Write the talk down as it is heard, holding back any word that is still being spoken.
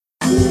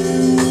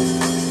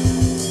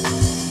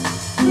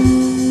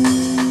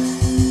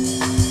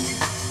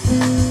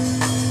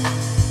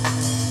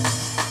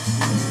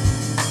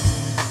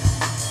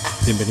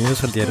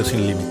Bienvenidos al Diario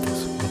Sin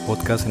Límites, un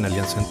podcast en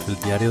alianza entre el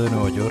Diario de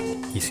Nueva York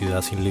y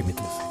Ciudad Sin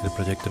Límites, el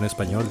proyecto en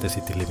español de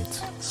City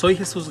Limits. Soy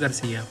Jesús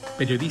García,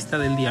 periodista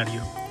del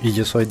diario. Y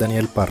yo soy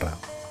Daniel Parra,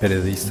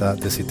 periodista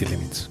de City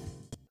Limits.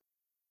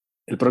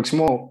 El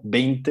próximo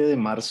 20 de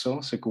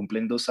marzo se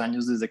cumplen 2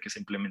 años desde que se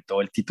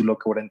implementó el Título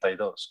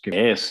 42,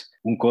 que es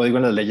un código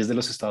en las leyes de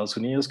los Estados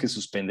Unidos que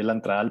suspende la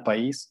entrada al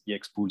país y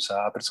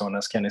expulsa a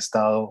personas que han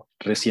estado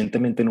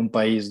recientemente en un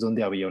país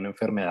donde había una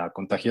enfermedad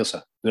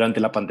contagiosa. Durante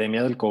la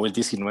pandemia del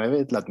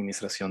COVID-19, la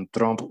administración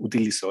Trump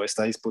utilizó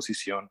esta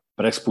disposición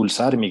para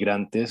expulsar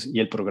migrantes y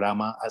el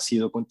programa ha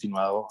sido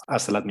continuado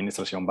hasta la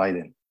administración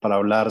Biden. Para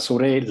hablar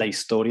sobre la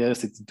historia de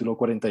este Título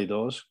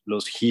 42,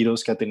 los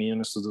giros que ha tenido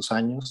en estos 2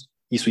 años,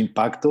 y su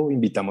impacto,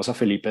 invitamos a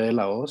Felipe de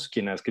la Hoz,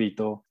 quien ha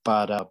escrito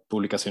para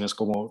publicaciones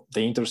como The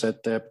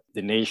Intercept,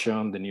 The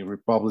Nation, The New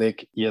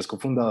Republic y es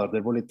cofundador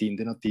del boletín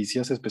de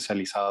noticias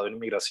especializado en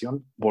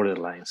inmigración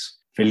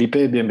Borderlines.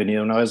 Felipe,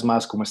 bienvenido una vez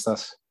más, ¿cómo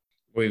estás?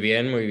 Muy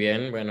bien, muy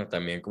bien. Bueno,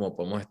 también como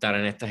podemos estar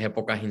en estas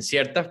épocas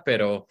inciertas,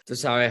 pero tú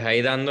sabes,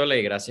 ahí dándole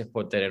y gracias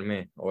por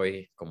tenerme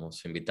hoy como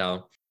su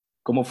invitado.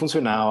 ¿Cómo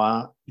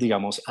funcionaba,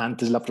 digamos,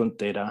 antes la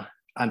frontera,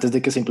 antes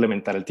de que se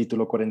implementara el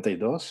Título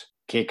 42?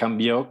 ¿Qué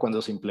cambió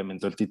cuando se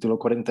implementó el Título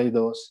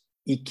 42?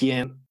 ¿Y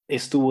quién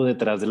estuvo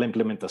detrás de la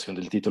implementación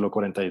del Título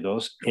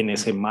 42 en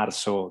ese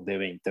marzo de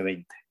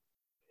 2020?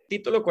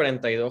 Título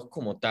 42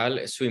 como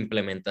tal, su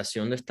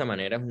implementación de esta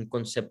manera es un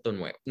concepto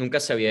nuevo. Nunca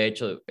se había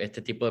hecho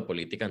este tipo de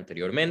política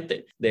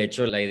anteriormente. De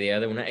hecho, la idea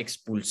de una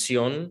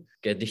expulsión,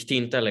 que es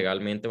distinta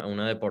legalmente a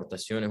una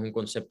deportación, es un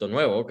concepto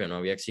nuevo que no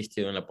había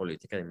existido en la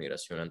política de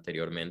inmigración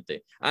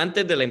anteriormente.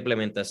 Antes de la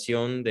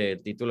implementación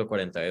del Título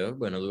 42,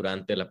 bueno,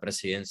 durante la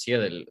presidencia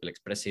del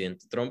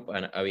expresidente Trump,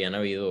 habían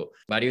habido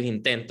varios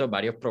intentos,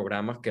 varios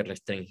programas que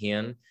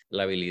restringían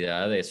la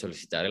habilidad de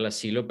solicitar el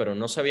asilo, pero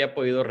no se había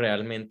podido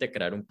realmente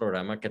crear un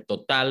programa que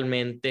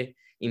totalmente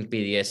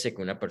impidiese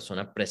que una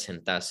persona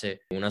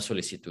presentase una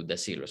solicitud de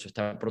asilo. Eso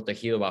está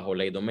protegido bajo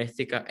ley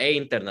doméstica e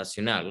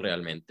internacional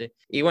realmente.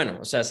 Y bueno,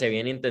 o sea, se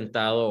habían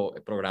intentado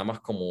programas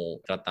como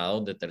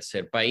tratados de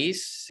tercer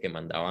país que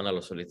mandaban a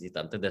los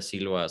solicitantes de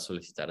asilo a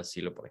solicitar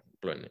asilo, por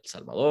ejemplo, en El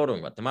Salvador o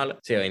en Guatemala.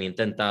 Se habían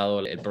intentado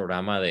el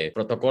programa de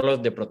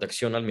protocolos de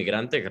protección al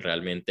migrante, que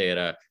realmente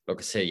era lo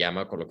que se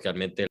llama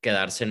coloquialmente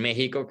quedarse en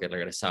México, que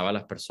regresaba a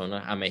las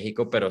personas a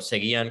México, pero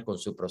seguían con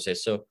su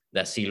proceso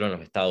de asilo en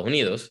los Estados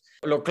Unidos.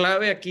 Lo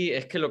clave aquí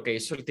es que lo que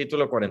hizo el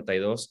Título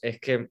 42 es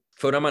que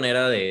fue una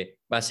manera de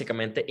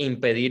básicamente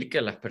impedir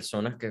que las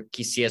personas que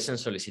quisiesen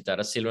solicitar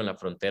asilo en la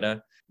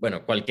frontera,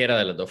 bueno, cualquiera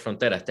de las dos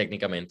fronteras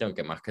técnicamente,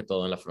 aunque más que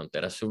todo en la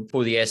frontera sur,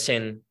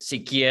 pudiesen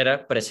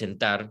siquiera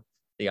presentar,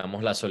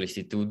 digamos, la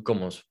solicitud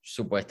como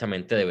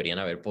supuestamente deberían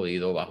haber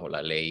podido bajo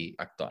la ley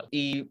actual.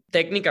 Y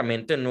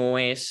técnicamente no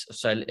es, o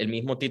sea, el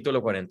mismo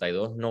Título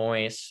 42 no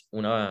es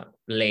una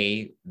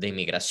ley de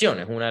inmigración,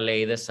 es una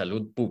ley de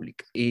salud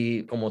pública.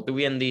 Y como tú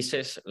bien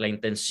dices, la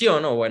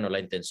intención, o bueno,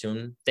 la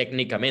intención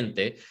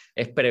técnicamente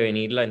es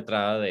prevenir la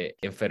entrada de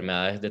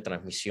enfermedades de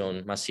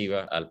transmisión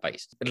masiva al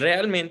país.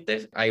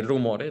 Realmente hay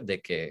rumores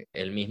de que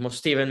el mismo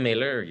Stephen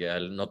Miller, ya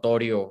el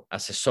notorio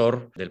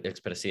asesor del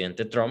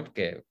expresidente Trump,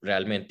 que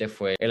realmente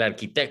fue el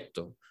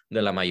arquitecto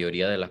de la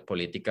mayoría de las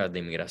políticas de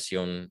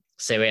inmigración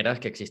severas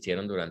que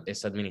existieron durante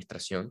esa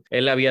administración.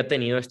 Él había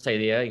tenido esta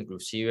idea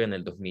inclusive en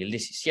el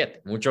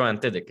 2017, mucho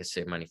antes de que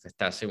se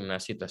manifestase una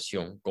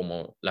situación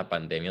como la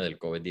pandemia del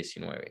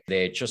COVID-19.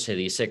 De hecho, se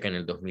dice que en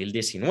el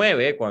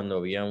 2019, cuando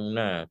había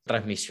una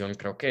transmisión,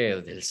 creo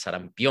que del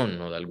sarampión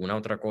o de alguna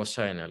otra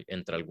cosa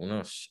entre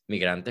algunos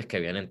migrantes que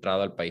habían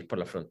entrado al país por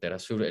la frontera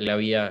sur, él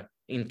había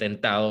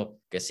intentado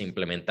que se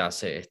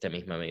implementase esta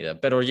misma medida.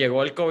 Pero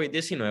llegó el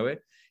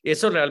COVID-19 y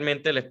eso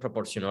realmente les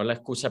proporcionó la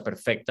excusa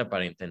perfecta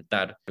para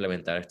intentar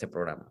implementar este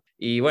programa.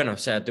 Y bueno, o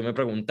sea, tú me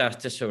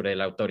preguntaste sobre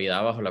la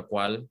autoridad bajo la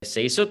cual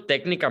se hizo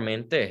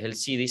técnicamente, es el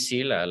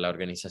CDC, la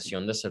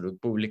Organización de Salud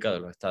Pública de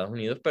los Estados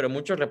Unidos, pero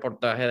muchos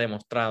reportajes han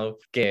demostrado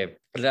que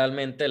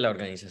realmente la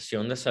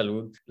Organización de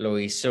Salud lo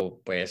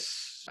hizo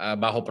pues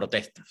bajo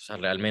protesta. O sea,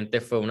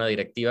 realmente fue una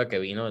directiva que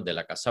vino desde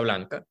la Casa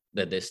Blanca,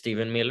 desde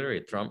Stephen Miller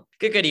y Trump,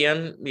 que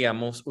querían,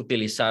 digamos,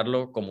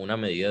 utilizarlo como una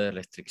medida de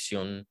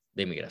restricción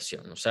de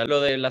inmigración. O sea,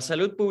 lo de la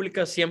salud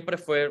pública siempre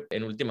fue,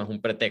 en últimas,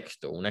 un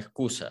pretexto, una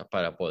excusa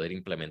para poder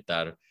implementar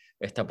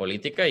esta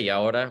política y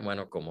ahora,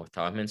 bueno, como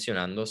estabas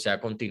mencionando, se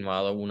ha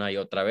continuado una y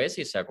otra vez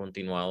y se ha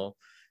continuado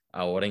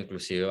ahora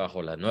inclusive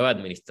bajo la nueva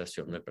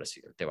administración del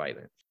presidente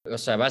Biden. O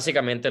sea,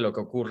 básicamente lo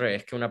que ocurre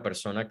es que una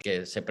persona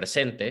que se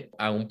presente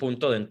a un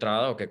punto de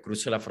entrada o que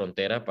cruce la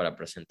frontera para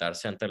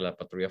presentarse ante la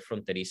patrulla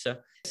fronteriza,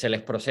 se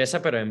les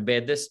procesa, pero en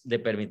vez de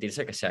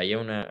permitirse que se haya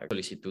una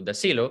solicitud de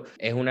asilo,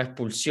 es una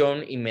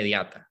expulsión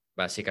inmediata,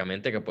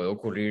 básicamente, que puede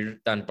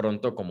ocurrir tan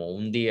pronto como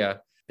un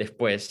día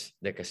después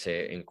de que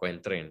se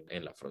encuentren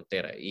en la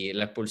frontera. Y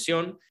la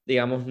expulsión,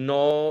 digamos,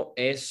 no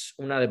es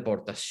una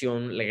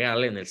deportación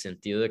legal en el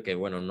sentido de que,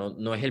 bueno,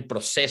 no es el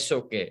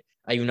proceso que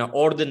hay una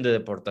orden de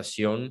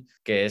deportación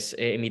que es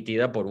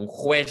emitida por un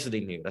juez de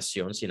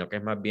inmigración, sino que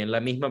es más bien la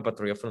misma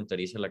patrulla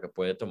fronteriza la que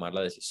puede tomar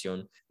la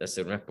decisión de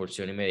hacer una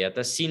expulsión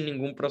inmediata sin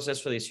ningún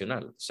proceso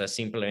adicional. O sea,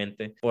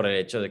 simplemente por el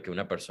hecho de que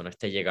una persona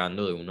esté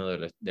llegando de uno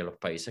de los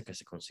países que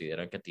se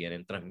consideran que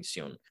tienen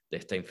transmisión de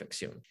esta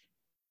infección.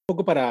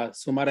 Poco para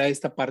sumar a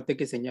esta parte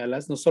que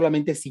señalas, no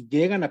solamente si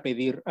llegan a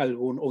pedir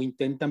algún o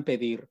intentan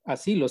pedir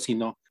asilo,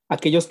 sino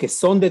aquellos que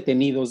son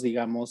detenidos,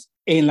 digamos,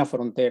 en la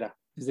frontera.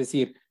 Es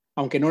decir,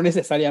 aunque no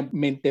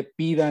necesariamente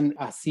pidan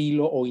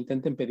asilo o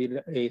intenten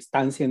pedir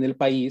estancia en el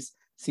país,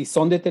 si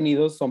son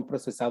detenidos, son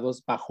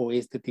procesados bajo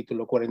este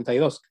título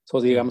 42.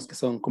 So, digamos que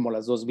son como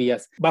las dos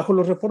vías. Bajo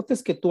los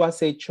reportes que tú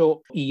has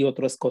hecho y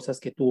otras cosas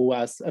que tú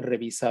has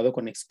revisado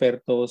con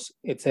expertos,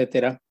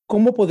 etcétera,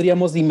 ¿cómo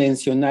podríamos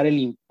dimensionar el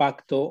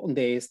impacto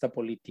de esta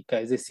política?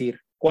 Es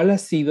decir, ¿cuál ha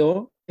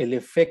sido el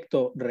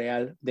efecto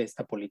real de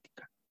esta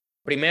política?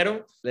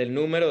 Primero, el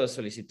número de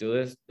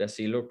solicitudes de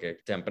asilo que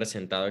se han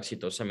presentado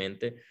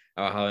exitosamente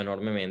ha bajado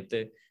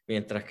enormemente,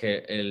 mientras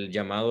que los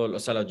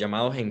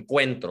llamados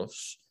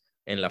encuentros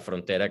en la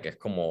frontera, que es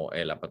como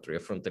la patrulla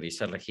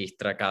fronteriza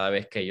registra cada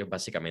vez que ellos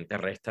básicamente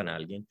arrestan a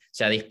alguien,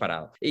 se ha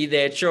disparado. Y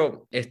de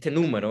hecho, este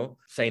número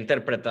se ha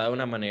interpretado de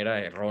una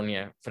manera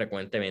errónea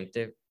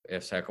frecuentemente,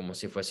 o sea, como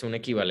si fuese un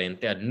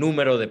equivalente al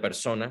número de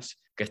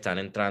personas que están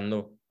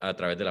entrando a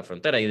través de la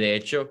frontera. Y de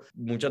hecho,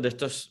 muchos de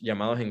estos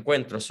llamados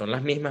encuentros son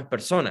las mismas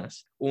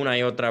personas una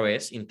y otra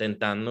vez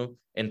intentando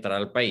entrar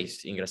al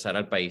país, ingresar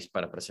al país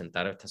para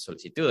presentar estas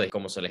solicitudes.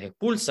 Como se les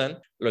expulsan,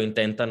 lo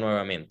intentan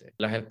nuevamente.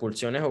 Las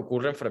expulsiones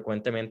ocurren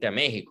frecuentemente a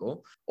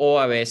México o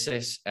a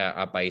veces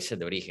a países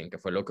de origen, que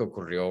fue lo que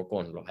ocurrió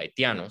con los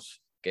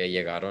haitianos, que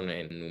llegaron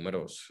en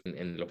números,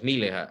 en los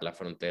miles a la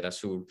frontera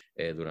sur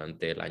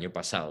durante el año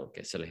pasado,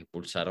 que se les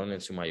expulsaron en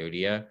su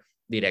mayoría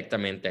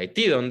directamente a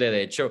Haití, donde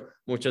de hecho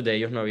muchos de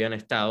ellos no habían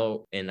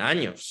estado en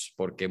años,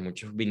 porque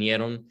muchos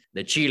vinieron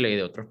de Chile y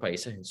de otros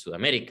países en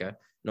Sudamérica,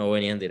 no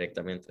venían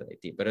directamente de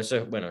Haití. Pero eso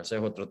es, bueno, ese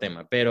es otro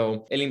tema.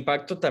 Pero el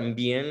impacto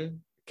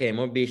también que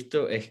hemos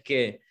visto es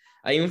que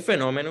hay un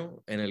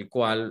fenómeno en el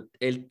cual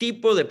el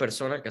tipo de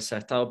persona que se ha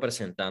estado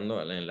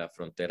presentando en la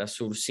frontera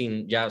sur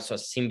sin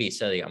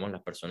visa, digamos,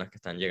 las personas que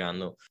están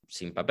llegando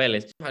sin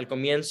papeles, al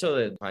comienzo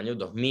de los años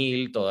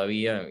 2000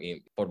 todavía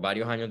y por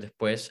varios años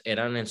después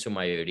eran en su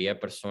mayoría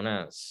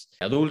personas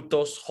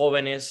adultos,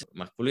 jóvenes,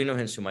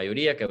 masculinos en su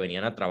mayoría que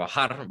venían a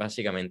trabajar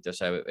básicamente, o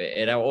sea,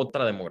 era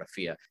otra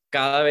demografía.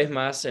 Cada vez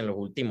más en los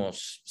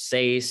últimos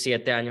 6,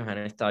 7 años han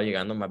estado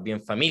llegando más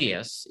bien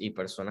familias y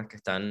personas que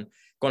están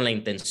con la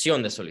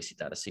intención de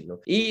solicitar asilo.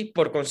 Y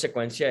por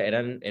consecuencia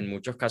eran en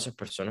muchos casos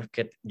personas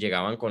que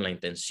llegaban con la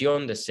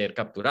intención de ser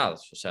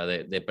capturados, o sea,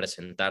 de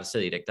presentarse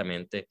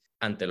directamente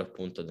ante los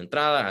puntos de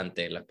entrada,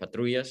 ante las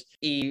patrullas.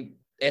 Y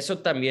eso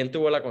también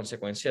tuvo la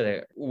consecuencia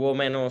de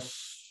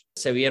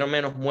se vieron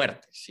menos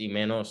muertes y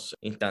menos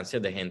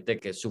instancias de gente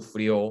que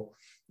sufrió,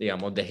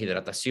 digamos,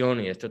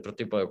 deshidratación y este otro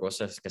tipo de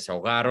cosas, que se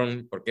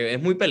ahogaron, porque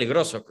es muy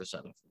peligroso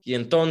cruzarlo. Y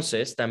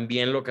entonces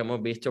también lo que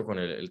hemos visto con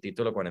el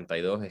título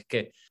 42 es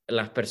que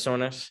las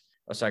personas,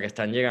 o sea, que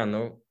están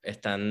llegando,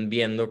 están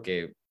viendo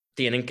que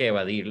tienen que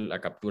evadir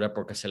la captura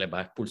porque se les va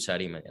a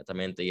expulsar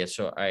inmediatamente, y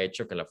eso ha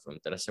hecho que la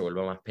frontera se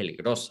vuelva más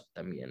peligrosa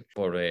también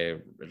por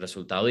el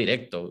resultado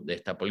directo de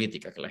esta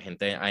política, que la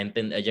gente ha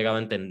llegado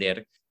a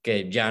entender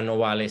que ya no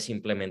vale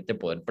simplemente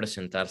poder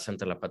presentarse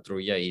ante la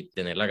patrulla y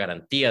tener la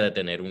garantía de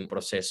tener un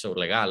proceso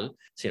legal,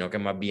 sino que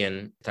más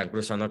bien están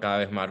cruzando cada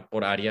vez más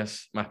por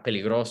áreas más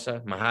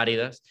peligrosas, más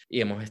áridas,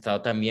 y hemos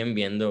estado también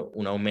viendo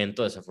un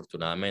aumento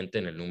desafortunadamente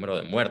en el número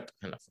de muertos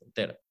en la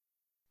frontera.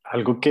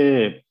 Algo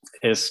que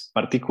es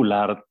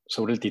particular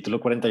sobre el título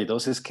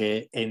 42 es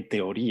que en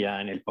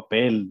teoría, en el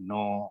papel,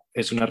 no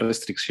es una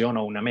restricción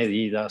o una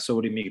medida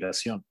sobre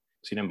inmigración.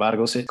 Sin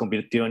embargo, se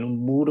convirtió en un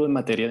muro en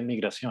materia de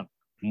inmigración.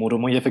 Un muro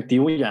muy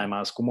efectivo y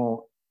además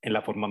como en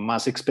la forma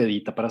más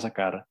expedita para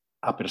sacar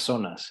a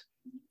personas.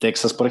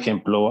 Texas, por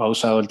ejemplo, ha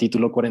usado el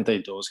título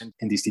 42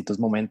 en distintos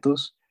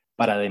momentos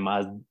para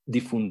además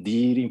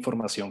difundir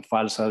información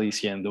falsa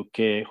diciendo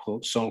que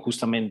son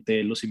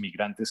justamente los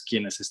inmigrantes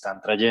quienes están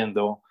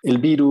trayendo el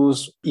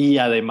virus y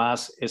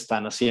además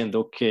están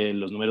haciendo que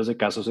los números de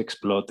casos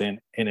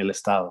exploten en el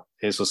estado.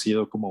 Eso ha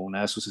sido como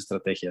una de sus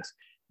estrategias.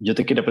 Yo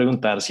te quería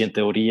preguntar si en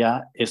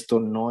teoría esto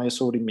no es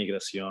sobre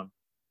inmigración,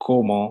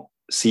 ¿cómo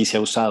sí se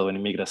ha usado en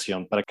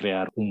inmigración para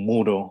crear un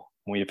muro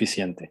muy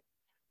eficiente?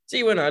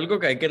 Sí, bueno, algo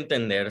que hay que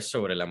entender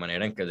sobre la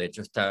manera en que de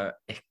hecho está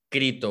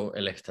escrito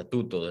el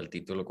estatuto del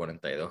título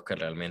 42, que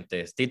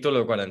realmente es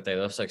título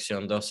 42,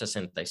 sección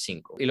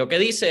 265. Y lo que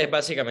dice es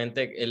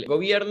básicamente que el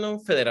gobierno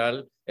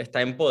federal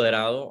está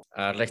empoderado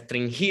a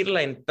restringir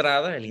la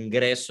entrada, el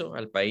ingreso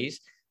al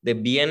país de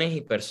bienes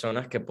y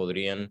personas que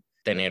podrían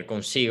tener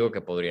consigo,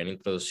 que podrían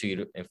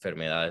introducir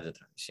enfermedades de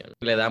transmisión.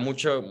 Le da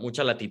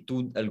mucha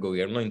latitud al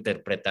gobierno a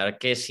interpretar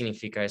qué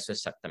significa eso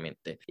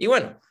exactamente. Y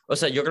bueno, o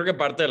sea, yo creo que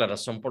parte de la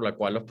razón por la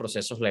cual los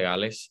procesos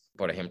legales,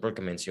 por ejemplo, el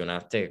que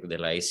mencionaste de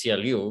la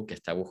ACLU, que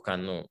está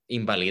buscando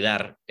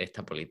invalidar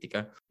esta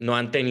política, no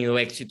han tenido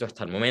éxito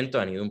hasta el momento,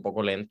 han ido un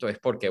poco lento, es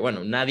porque,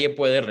 bueno, nadie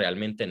puede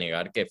realmente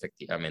negar que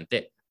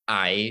efectivamente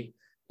hay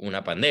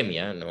una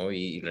pandemia, ¿no?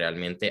 Y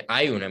realmente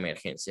hay una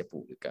emergencia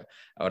pública.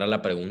 Ahora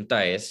la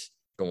pregunta es,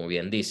 como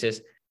bien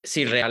dices,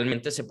 si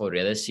realmente se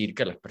podría decir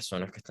que las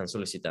personas que están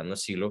solicitando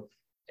asilo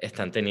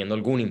están teniendo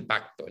algún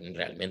impacto en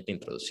realmente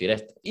introducir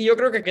esto. Y yo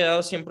creo que ha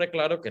quedado siempre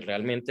claro que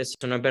realmente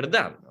eso no es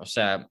verdad. O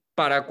sea,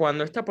 para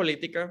cuando esta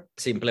política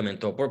se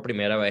implementó por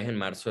primera vez en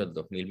marzo del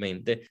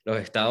 2020, los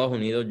Estados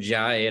Unidos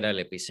ya era el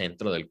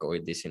epicentro del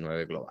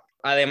COVID-19 global.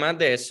 Además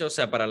de eso, o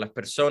sea, para las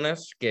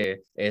personas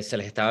que se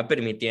les estaba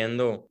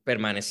permitiendo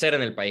permanecer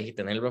en el país y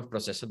tener los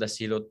procesos de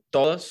asilo,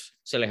 todos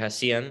se les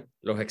hacían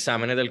los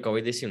exámenes del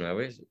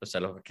COVID-19, o sea,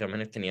 los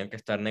exámenes tenían que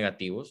estar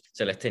negativos,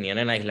 se les tenían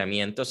en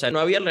aislamiento, o sea, no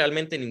había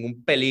realmente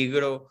ningún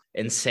peligro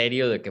en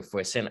serio de que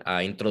fuesen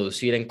a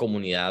introducir en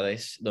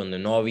comunidades donde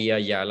no había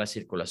ya la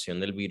circulación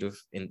del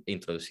virus,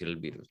 introducir el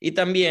virus. Y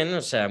también,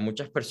 o sea,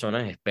 muchas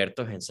personas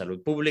expertos en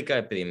salud pública,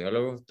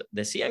 epidemiólogos,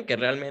 decían que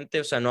realmente,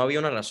 o sea, no había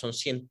una razón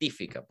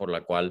científica por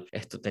la cual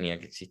esto tenía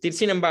que existir.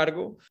 Sin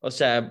embargo, o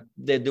sea,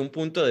 desde un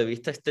punto de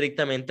vista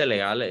estrictamente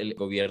legal, el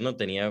gobierno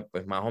tenía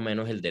pues más o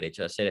menos el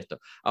derecho de hacer esto.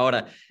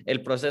 Ahora,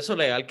 el proceso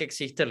legal que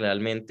existe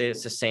realmente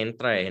se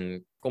centra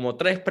en como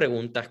 3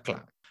 preguntas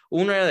clave.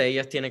 Una de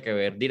ellas tiene que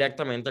ver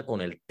directamente con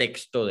el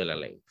texto de la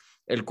ley,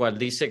 el cual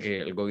dice que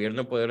el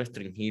gobierno puede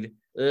restringir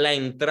la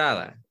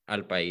entrada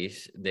al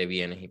país de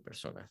bienes y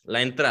personas.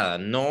 La entrada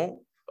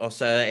no, o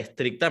sea,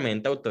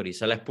 estrictamente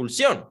autoriza la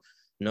expulsión,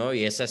 ¿no?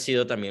 Y ese ha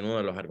sido también uno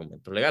de los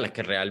argumentos legales,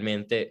 que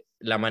realmente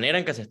la manera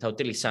en que se está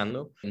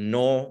utilizando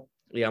no,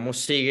 digamos,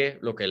 sigue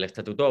lo que el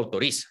estatuto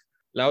autoriza.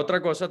 La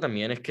otra cosa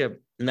también es que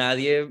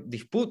nadie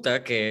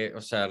disputa que,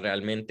 o sea,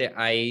 realmente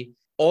hay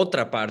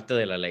otra parte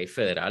de la ley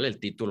federal, el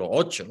título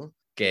 8,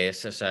 que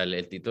es, o sea,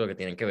 el título que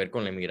tiene que ver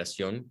con la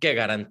inmigración, que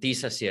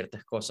garantiza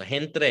ciertas cosas,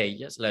 entre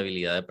ellas la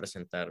habilidad de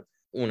presentar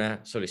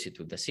una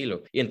solicitud de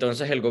asilo. Y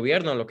entonces el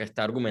gobierno lo que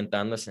está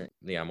argumentando,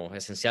 digamos,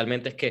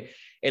 esencialmente es que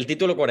el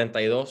título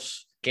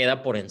 42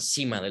 queda por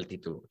encima del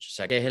título 8, o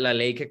sea, que es la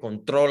ley que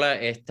controla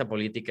esta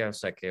política, o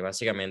sea, que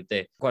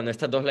básicamente cuando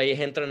estas dos leyes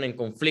entran en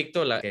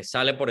conflicto, la que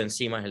sale por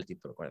encima es el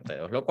título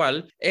 42, lo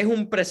cual es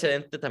un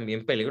precedente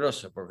también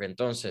peligroso, porque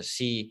entonces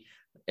si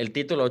el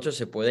título 8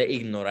 se puede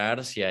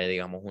ignorar si hay,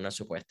 digamos, una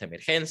supuesta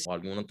emergencia o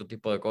algún otro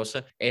tipo de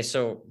cosa.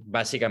 Eso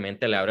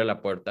básicamente le abre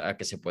la puerta a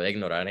que se pueda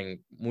ignorar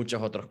en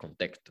muchos otros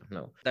contextos,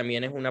 ¿no?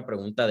 También es una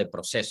pregunta de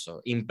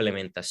proceso,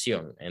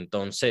 implementación.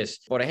 Entonces,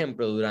 por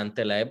ejemplo,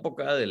 durante la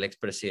época del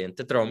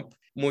expresidente Trump,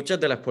 muchas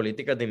de las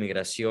políticas de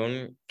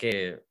inmigración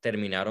que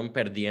terminaron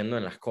perdiendo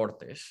en las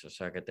cortes, o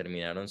sea, que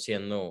terminaron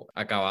siendo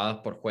acabadas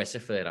por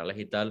jueces federales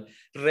y tal,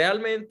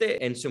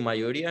 realmente en su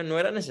mayoría no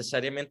era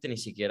necesariamente ni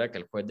siquiera que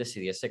el juez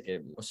decidiese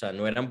que, o sea,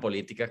 no eran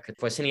políticas que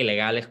fuesen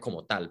ilegales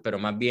como tal, pero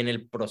más bien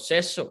el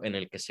proceso en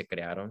el que se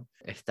crearon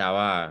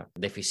estaba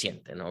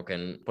deficiente, ¿no?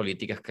 Que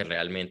políticas que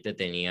realmente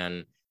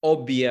tenían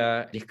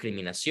obvia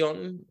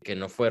discriminación, que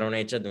no fueron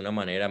hechas de una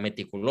manera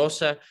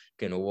meticulosa,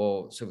 que no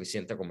hubo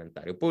suficiente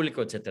comentario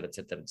público, etcétera,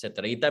 etcétera,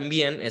 etcétera. Y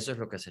también eso es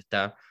lo que se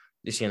está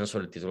diciendo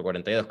sobre el título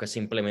 42, que se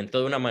implementó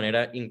de una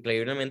manera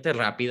increíblemente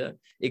rápida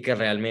y que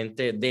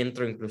realmente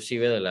dentro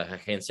inclusive de las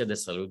agencias de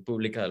salud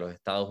pública de los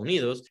Estados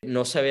Unidos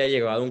no se había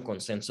llegado a un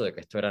consenso de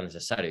que esto era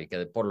necesario y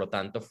que por lo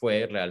tanto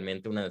fue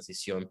realmente una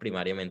decisión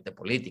primariamente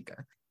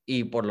política.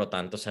 Y por lo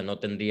tanto, o sea, no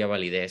tendría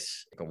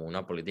validez como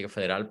una política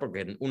federal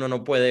porque uno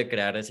no puede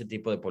crear ese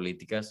tipo de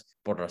políticas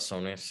por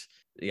razones,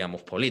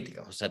 digamos,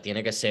 políticas. O sea,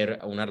 tiene que ser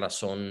una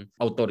razón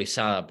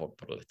autorizada por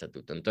el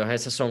estatuto. Entonces,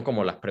 esas son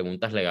como las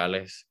preguntas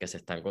legales que se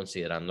están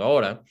considerando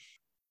ahora.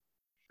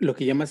 Lo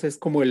que llamas es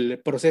como el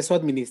proceso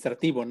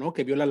administrativo, ¿no?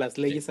 Que viola las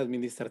leyes Sí.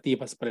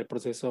 administrativas para el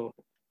proceso,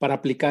 para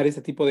aplicar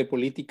ese tipo de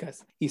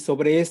políticas. Y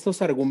sobre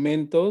estos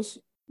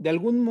argumentos, ¿de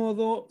algún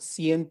modo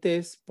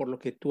sientes, por lo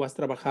que tú has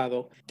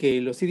trabajado, que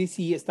los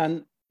CDC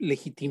están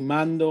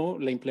legitimando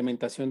la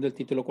implementación del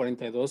título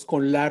 42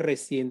 con la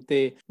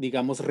reciente,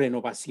 digamos,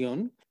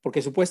 renovación?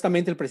 Porque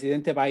supuestamente el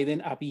presidente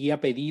Biden había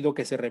pedido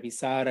que se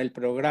revisara el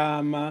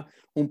programa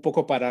un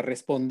poco para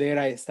responder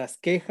a estas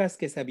quejas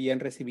que se habían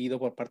recibido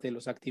por parte de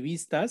los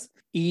activistas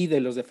y de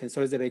los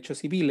defensores de derechos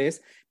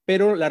civiles,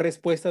 pero la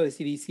respuesta de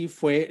CDC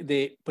fue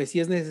de, pues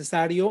sí es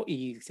necesario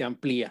y se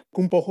amplía,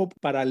 un poco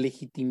para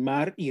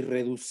legitimar y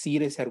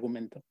reducir ese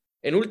argumento.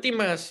 En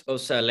últimas, o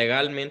sea,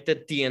 legalmente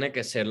tiene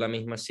que ser la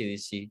misma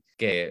CDC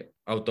que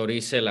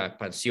autorice la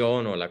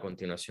expansión o la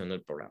continuación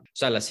del programa. O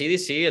sea, la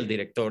CDC, el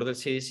director del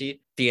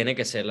CDC, tiene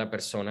que ser la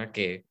persona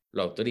que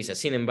lo autoriza.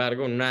 Sin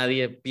embargo,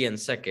 nadie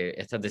piensa que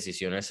estas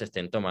decisiones se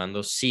estén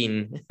tomando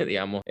sin,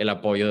 digamos, el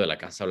apoyo de la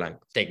Casa Blanca.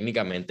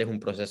 Técnicamente es un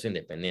proceso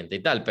independiente y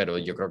tal, pero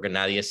yo creo que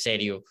nadie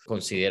serio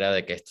considera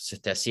de que esto se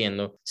esté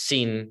haciendo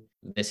sin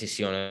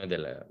decisiones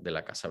de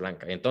la Casa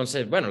Blanca.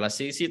 Entonces, bueno, la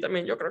CDC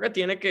también yo creo que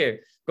tiene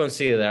que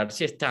considerar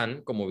si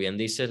están, como bien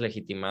dices,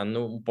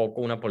 legitimando un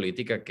poco una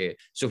política que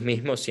sus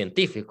mismos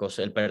científicos,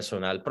 el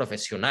personal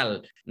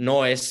profesional,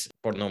 no es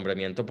por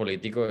nombramiento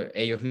político,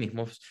 ellos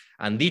mismos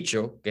han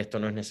dicho que esto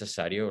no es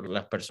necesario,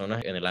 las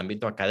personas en el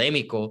ámbito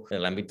académico, en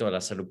el ámbito de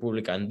la salud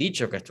pública han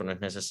dicho que esto no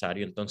es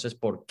necesario. Entonces,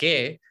 ¿por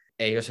qué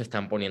ellos se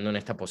están poniendo en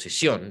esta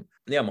posición,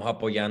 digamos,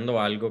 apoyando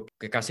algo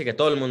que casi que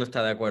todo el mundo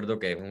está de acuerdo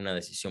que es una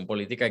decisión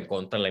política en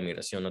contra de la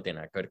inmigración, no tiene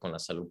nada que ver con la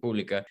salud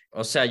pública?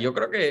 O sea, yo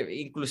creo que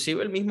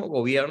inclusive el mismo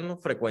gobierno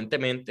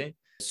frecuentemente,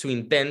 su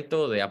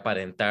intento de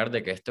aparentar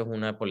de que esto es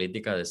una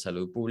política de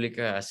salud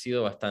pública ha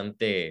sido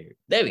bastante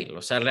débil.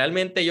 O sea,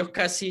 realmente ellos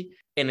casi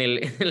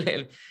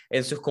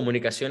en sus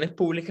comunicaciones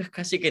públicas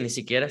casi que ni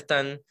siquiera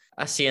están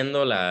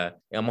haciendo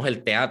digamos,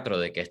 el teatro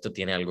de que esto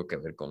tiene algo que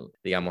ver con,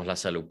 digamos, la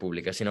salud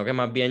pública, sino que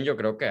más bien yo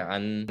creo que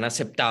han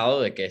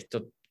aceptado de que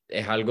esto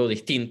es algo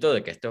distinto,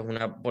 de que esto es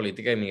una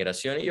política de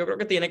inmigración, y yo creo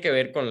que tiene que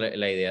ver con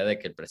la idea de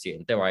que el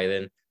presidente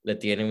Biden le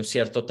tiene un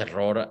cierto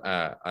terror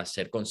a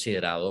ser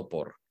considerado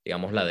por,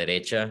 digamos, la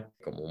derecha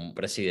como un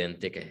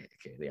presidente que,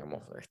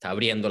 digamos, está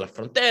abriendo las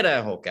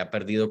fronteras o que ha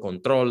perdido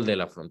control de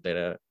la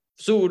frontera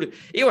sur.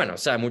 Y bueno, o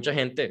sea, mucha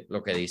gente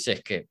lo que dice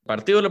es que el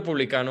Partido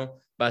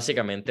Republicano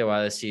básicamente va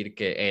a decir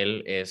que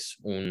él es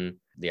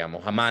un,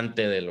 digamos,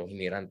 amante de los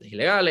inmigrantes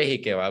ilegales y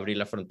que va a abrir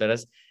las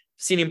fronteras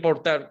sin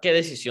importar qué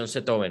decisión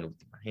se tome en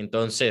última.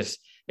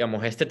 Entonces,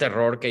 digamos, este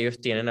terror que ellos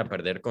tienen a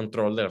perder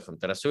control de la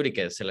frontera sur y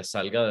que se les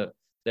salga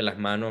de las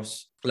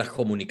manos las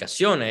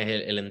comunicaciones,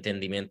 el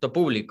entendimiento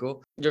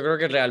público, yo creo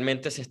que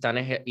realmente se están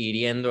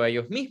hiriendo a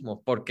ellos mismos,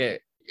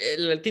 porque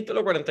el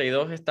título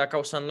 42 está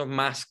causando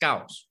más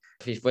caos.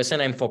 Si fuesen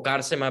a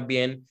enfocarse más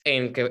bien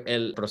en que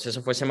el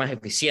proceso fuese más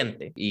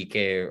eficiente y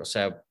que, o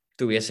sea,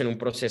 tuviesen un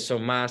proceso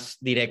más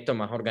directo,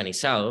 más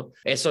organizado,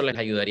 eso les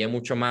ayudaría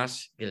mucho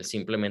más que el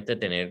simplemente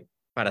tener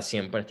para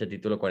siempre este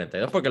título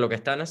 42, porque lo que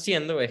están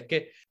haciendo es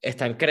que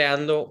están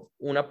creando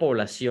una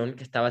población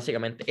que está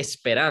básicamente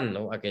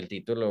esperando a que el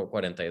título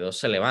 42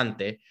 se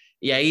levante,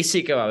 y ahí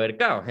sí que va a haber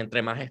caos,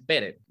 entre más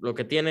esperen. Lo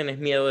que tienen es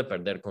miedo de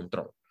perder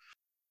control.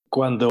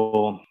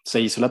 Cuando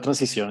se hizo la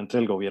transición entre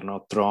el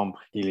gobierno Trump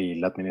y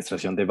la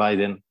administración de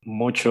Biden,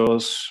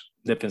 muchos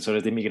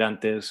defensores de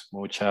inmigrantes,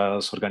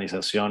 muchas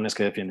organizaciones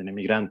que defienden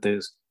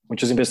inmigrantes,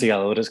 muchos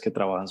investigadores que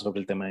trabajan sobre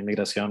el tema de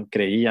inmigración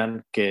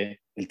creían que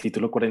el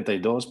título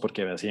 42,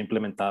 porque había sido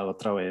implementado a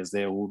través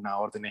de una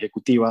orden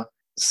ejecutiva,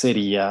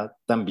 sería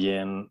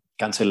también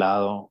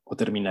cancelado o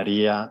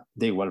terminaría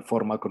de igual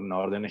forma con una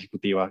orden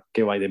ejecutiva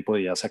que Biden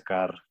podía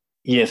sacar,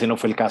 y ese no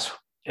fue el caso.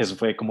 Eso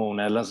fue como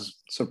una de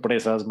las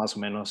sorpresas más o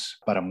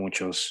menos para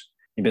muchos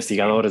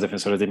investigadores,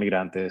 defensores de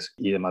inmigrantes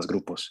y demás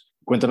grupos.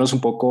 Cuéntanos un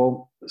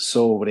poco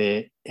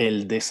sobre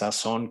el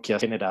desazón que ha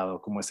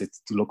generado como este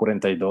título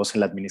 42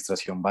 en la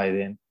administración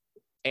Biden.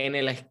 En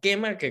el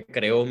esquema que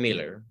creó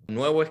Miller,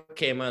 nuevo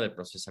esquema del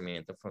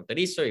procesamiento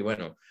fronterizo, y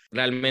bueno,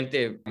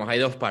 realmente hay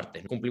dos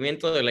partes.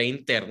 Cumplimiento de ley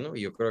interno,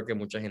 y yo creo que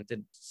mucha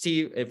gente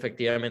sí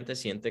efectivamente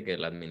siente que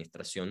la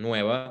administración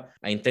nueva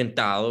ha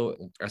intentado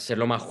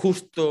hacerlo más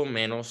justo,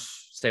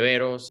 menos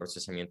severos,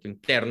 procesamiento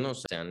interno,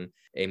 se han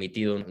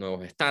emitido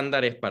nuevos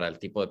estándares para el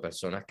tipo de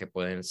personas que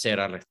pueden ser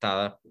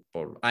arrestadas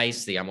por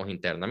ICE, digamos,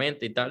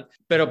 internamente y tal.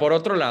 Pero por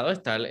otro lado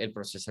está el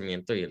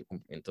procesamiento y el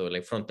cumplimiento de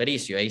ley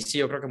fronterizo. Ahí sí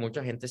yo creo que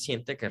mucha gente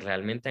siente que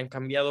realmente han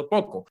cambiado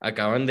poco.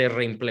 Acaban de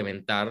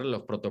reimplementar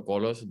los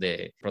protocolos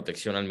de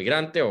protección al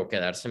migrante o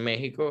quedarse en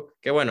México,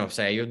 que bueno, o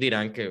sea, ellos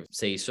dirán que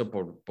se hizo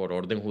por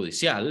orden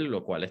judicial,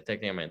 lo cual es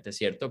técnicamente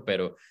cierto,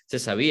 pero se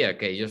sabía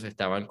que ellos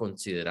estaban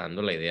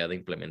considerando la idea de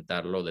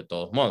implementarlo de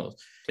todos modos.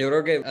 Yo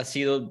creo que ha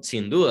sido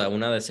sin duda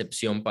una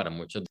decepción para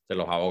muchos de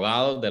los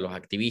abogados, de los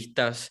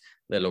activistas,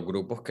 de los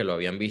grupos que lo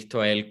habían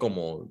visto a él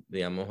como,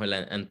 digamos, el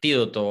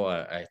antídoto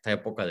a esta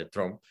época de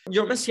Trump.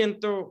 Yo me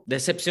siento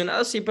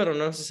decepcionado, sí, pero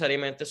no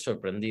necesariamente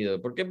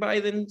sorprendido, porque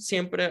Biden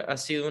siempre ha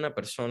sido una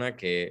persona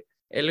que,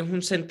 él es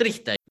un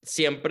centrista,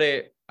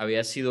 siempre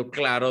había sido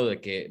claro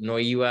de que no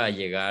iba a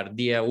llegar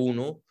día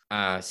uno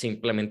a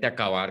simplemente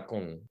acabar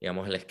con,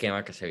 digamos, el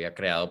esquema que se había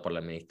creado por la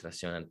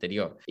administración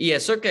anterior. Y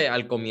eso que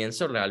al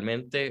comienzo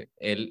realmente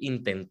él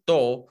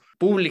intentó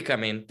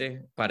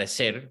públicamente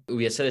parecer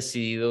hubiese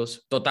decidido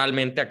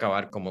totalmente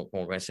acabar con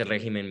ese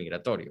régimen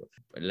migratorio.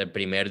 El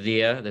primer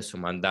día de su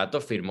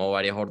mandato firmó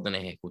varias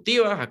órdenes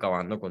ejecutivas,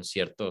 acabando con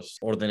ciertas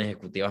órdenes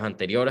ejecutivas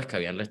anteriores que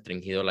habían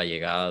restringido la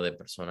llegada de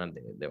personas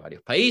de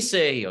varios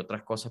países y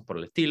otras cosas por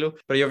el estilo.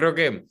 Pero yo creo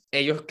que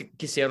ellos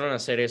quisieron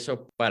hacer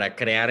eso para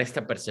crear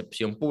esta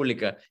percepción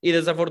pública, y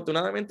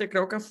desafortunadamente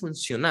creo que ha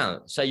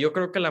funcionado. O sea, yo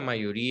creo que la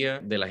mayoría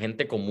de la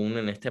gente común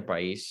en este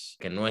país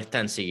que no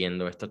están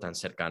siguiendo esto tan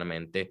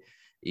cercanamente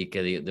y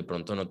que de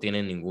pronto no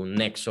tienen ningún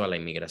nexo a la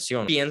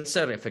inmigración,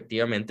 piensa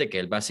efectivamente que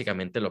él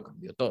básicamente lo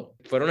cambió todo.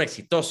 Fueron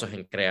exitosos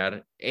en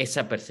crear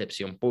esa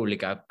percepción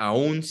pública,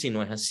 aun si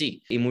no es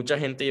así. Y mucha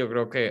gente, yo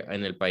creo que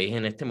en el país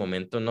en este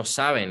momento no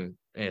saben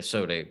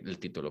sobre el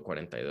título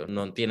 42.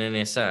 No tienen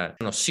esa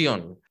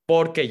noción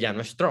porque ya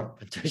no es Trump,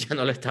 entonces ya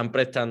no le están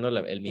prestando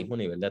el mismo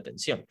nivel de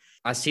atención.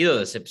 Ha sido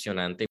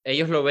decepcionante.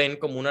 Ellos lo ven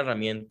como una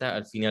herramienta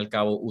al fin y al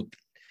cabo útil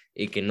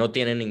y que no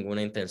tienen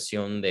ninguna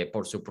intención de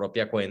por su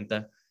propia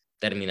cuenta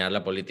terminar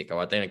la política,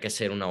 va a tener que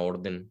ser una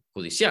orden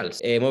judicial.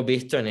 Hemos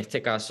visto en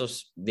este caso,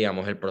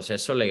 digamos, el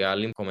proceso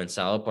legal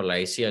comenzado por la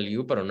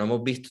ACLU, pero no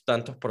hemos visto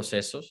tantos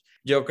procesos.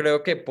 Yo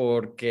creo que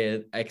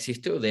porque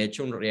existe, de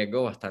hecho, un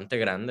riesgo bastante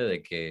grande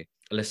de que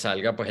le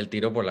salga pues el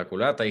tiro por la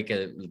culata y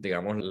que,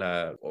 digamos,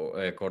 la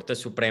Corte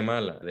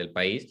Suprema del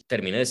país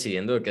termine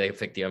decidiendo de que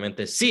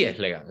efectivamente sí es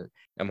legal.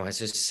 Digamos,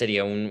 ese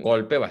sería un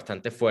golpe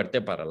bastante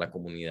fuerte para la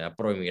comunidad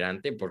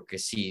proinmigrante, porque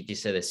si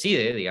se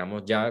decide,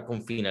 digamos, ya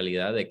con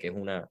finalidad de que es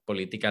una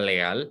política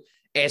legal,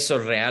 eso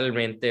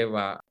realmente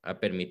va a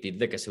permitir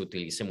de que se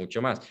utilice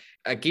mucho más.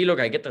 Aquí lo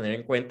que hay que tener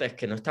en cuenta es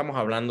que no estamos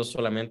hablando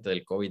solamente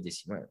del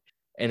COVID-19.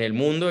 En el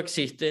mundo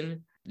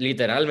existen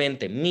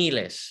literalmente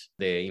miles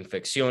de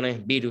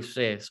infecciones,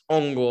 viruses,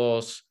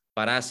 hongos,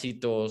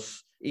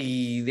 parásitos,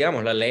 y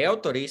digamos, la ley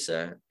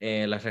autoriza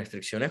las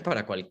restricciones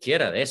para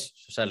cualquiera de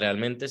esos. O sea,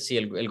 realmente si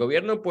el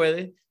gobierno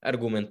puede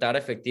argumentar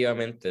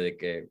efectivamente de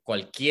que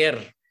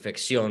cualquier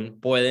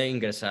infección puede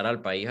ingresar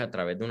al país a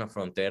través de una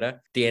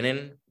frontera,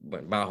 tienen,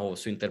 bueno, bajo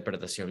su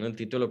interpretación del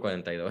título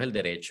 42, el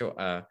derecho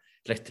a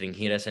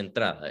restringir esa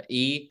entrada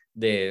y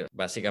de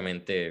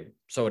básicamente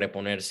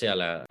sobreponerse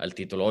al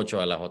título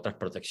 8, a las otras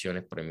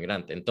protecciones por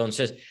inmigrante.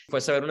 Entonces, fue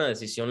saber una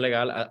decisión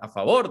legal a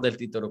favor del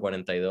título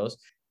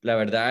 42. La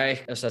verdad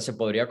es, o sea, se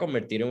podría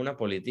convertir en una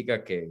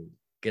política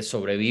que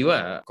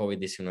sobreviva a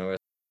COVID-19.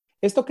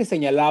 Esto que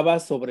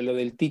señalabas sobre lo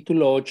del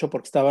título 8,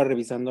 porque estaba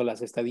revisando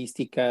las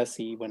estadísticas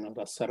y, bueno,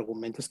 los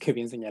argumentos que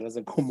bien señalas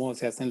de cómo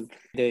se hacen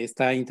de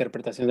esta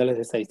interpretación de las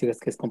estadísticas,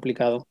 que es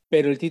complicado,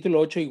 pero el título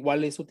 8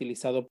 igual es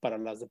utilizado para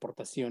las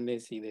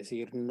deportaciones y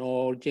decir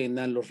no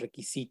llenan los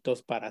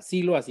requisitos para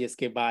asilo, así es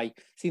que bye.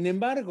 Sin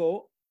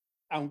embargo,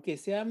 aunque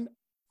se han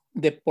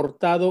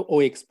deportado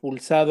o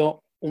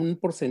expulsado un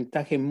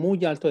porcentaje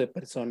muy alto de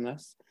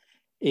personas,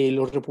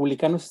 los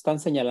republicanos están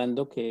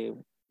señalando que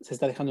se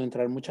está dejando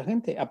entrar mucha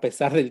gente, a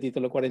pesar del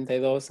título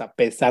 42, a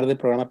pesar del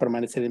programa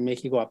Permanecer en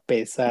México, a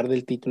pesar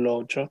del título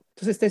 8.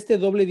 Entonces está este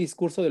doble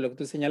discurso de lo que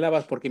tú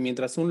señalabas, porque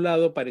mientras un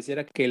lado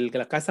pareciera que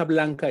la Casa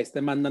Blanca esté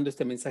mandando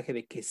este mensaje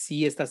de que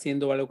sí está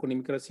haciendo algo con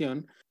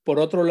inmigración, por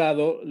otro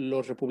lado,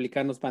 los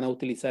republicanos van a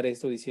utilizar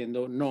esto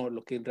diciendo, no,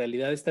 lo que en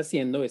realidad está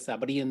haciendo es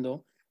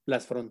abriendo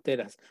las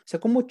fronteras. O sea,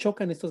 ¿cómo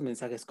chocan estos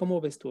mensajes? ¿Cómo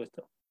ves tú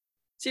esto?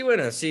 Sí,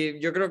 bueno, sí,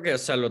 yo creo que, o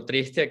sea, lo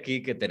triste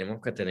aquí que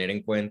tenemos que tener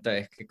en cuenta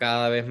es que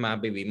cada vez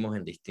más vivimos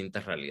en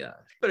distintas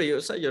realidades. Pero yo,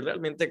 o sea, yo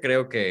realmente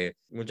creo que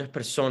muchas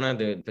personas,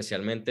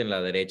 especialmente en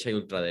la derecha y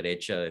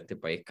ultraderecha de este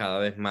país, cada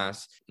vez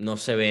más no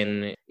se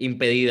ven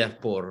impedidas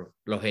por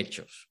los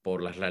hechos,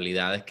 por las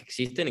realidades que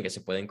existen y que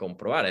se pueden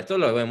comprobar. Esto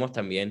lo vemos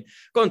también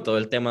con todo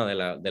el tema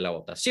de la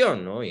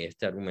votación, ¿no? Y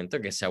este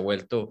argumento que se ha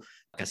vuelto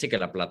casi que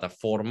la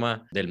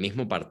plataforma del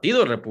mismo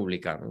partido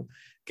republicano,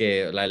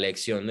 que la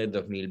elección de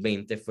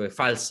 2020 fue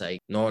falsa y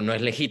no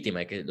es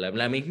legítima, y que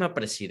la misma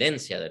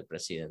presidencia del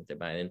presidente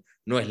Biden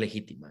no es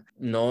legítima.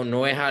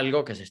 No es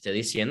algo que se esté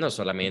diciendo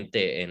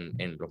solamente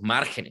en los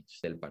márgenes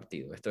del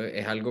partido. Esto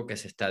es algo que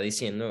se está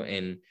diciendo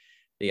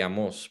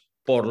digamos,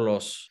 por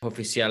los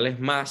oficiales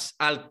más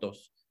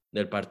altos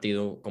del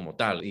partido como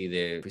tal y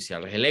de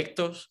oficiales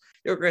electos.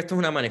 Yo creo que esto es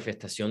una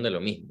manifestación de lo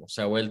mismo.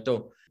 Se ha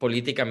vuelto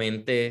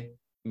políticamente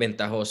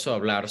ventajoso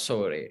hablar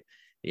sobre,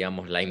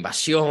 digamos, la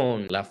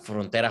invasión, las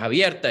fronteras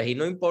abiertas, y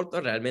no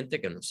importa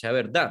realmente que no sea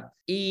verdad.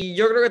 Y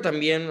yo creo que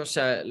también, o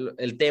sea,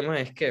 el tema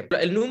es que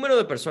el número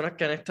de personas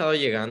que han estado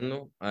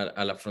llegando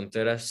a la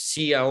frontera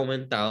sí ha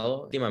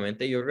aumentado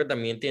últimamente. Yo creo que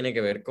también tiene que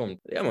ver con,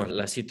 digamos,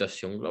 la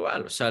situación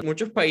global. O sea,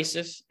 muchos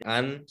países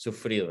han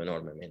sufrido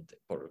enormemente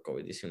por el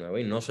COVID-19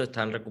 y no se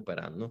están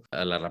recuperando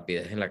a la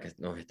rapidez en la que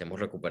nos estemos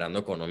recuperando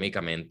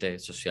económicamente,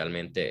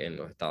 socialmente en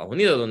los Estados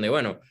Unidos, donde,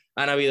 bueno,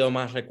 han habido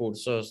más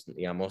recursos.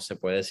 Digamos, se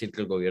puede decir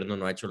que el gobierno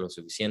no ha hecho lo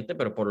suficiente,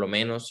 pero por lo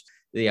menos,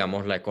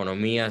 digamos, la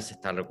economía se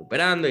está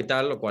recuperando y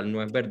tal, lo cual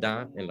no es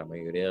verdad en la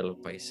mayoría de los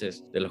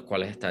países de los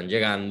cuales están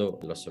llegando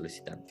los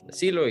solicitantes de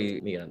asilo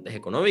y migrantes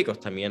económicos,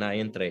 también hay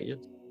entre ellos.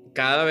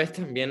 Cada vez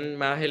también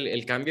más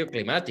el cambio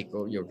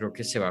climático, yo creo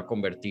que se va a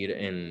convertir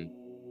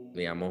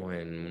digamos,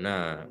 en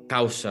una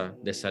causa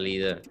de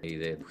salida y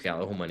de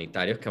refugiados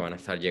humanitarios que van a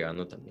estar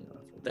llegando también a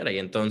la frontera. Y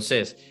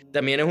entonces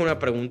también es una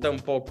pregunta un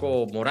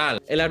poco moral.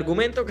 El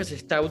argumento que se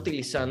está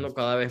utilizando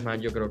cada vez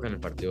más, yo creo que en el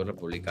Partido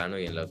Republicano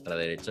y en la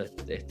ultraderecha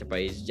de este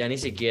país, ya ni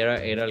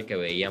siquiera era el que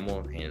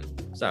veíamos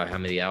 ¿sabes?, a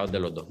mediados de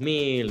los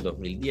 2000,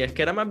 2010,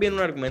 que era más bien un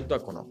argumento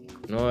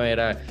económico. No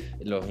era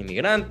los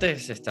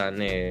inmigrantes se están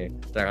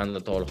tragando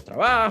todos los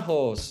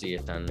trabajos y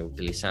están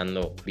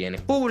utilizando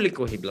bienes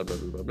públicos y bla, bla,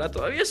 bla, bla.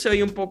 Todavía se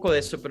oye un poco de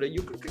eso, pero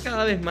yo creo que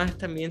cada vez más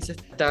también se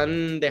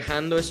están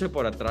dejando eso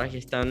por atrás y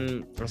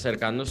están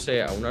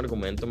acercándose a un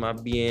argumento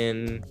más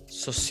bien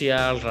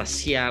social,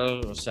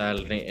 racial. O sea,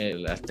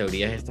 las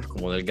teorías estas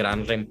como del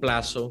gran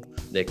reemplazo,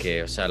 de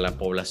que, o sea, la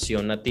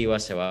población nativa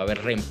se va a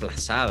ver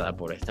reemplazada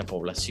por esta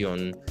población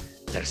visión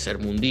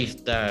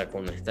tercermundista,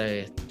 con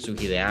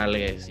sus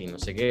ideales y no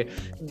sé qué.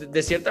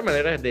 De cierta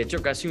manera, es de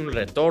hecho casi un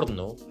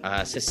retorno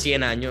a hace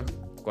 100 años,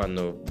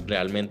 cuando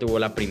realmente hubo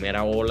la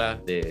primera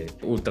ola de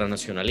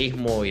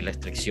ultranacionalismo y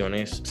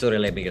restricciones sobre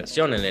la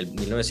inmigración. En el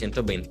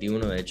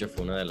 1921, de hecho,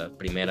 fue una de las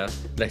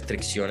primeras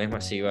restricciones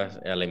masivas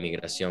a la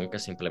inmigración que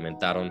se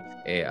implementaron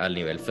al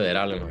nivel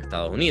federal en los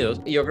Estados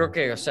Unidos. Y yo creo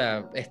que, o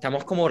sea,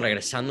 estamos como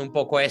regresando un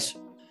poco a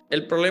eso.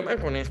 El problema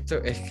con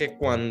esto es que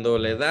cuando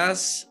le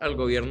das al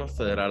gobierno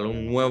federal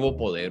un nuevo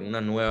poder,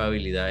 una nueva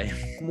habilidad,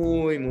 es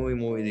muy, muy,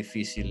 muy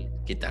difícil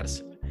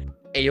quitarse.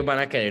 Ellos van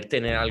a querer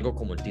tener algo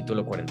como el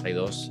título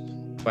 42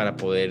 para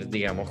poder,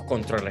 digamos,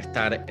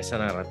 contrarrestar esa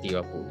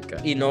narrativa pública.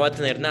 Y no va a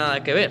tener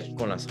nada que ver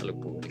con la salud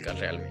pública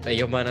realmente.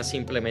 Ellos van a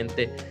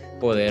simplemente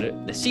poder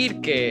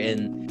decir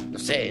que no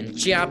sé, en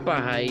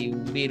Chiapas hay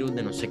un virus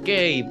de no sé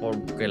qué y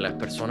porque las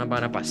personas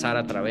van a pasar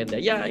a través de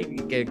allá y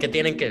que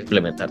tienen que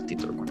implementar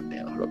título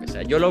 42, lo que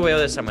sea. Yo lo veo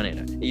de esa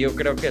manera. Y yo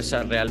creo que, o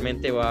sea,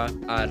 realmente va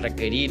a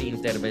requerir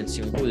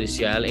intervención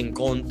judicial en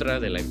contra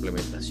de la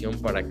implementación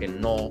para que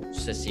no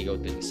se siga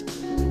utilizando.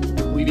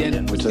 Muy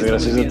bien. Muchas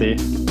gracias a ti.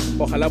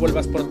 Ojalá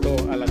vuelvas pronto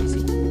a la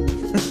visita.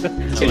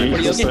 Sí,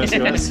 justo eso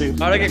iba a decir.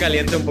 Ahora que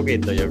caliente un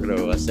poquito, yo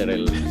creo va a ser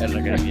el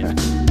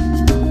requerimiento.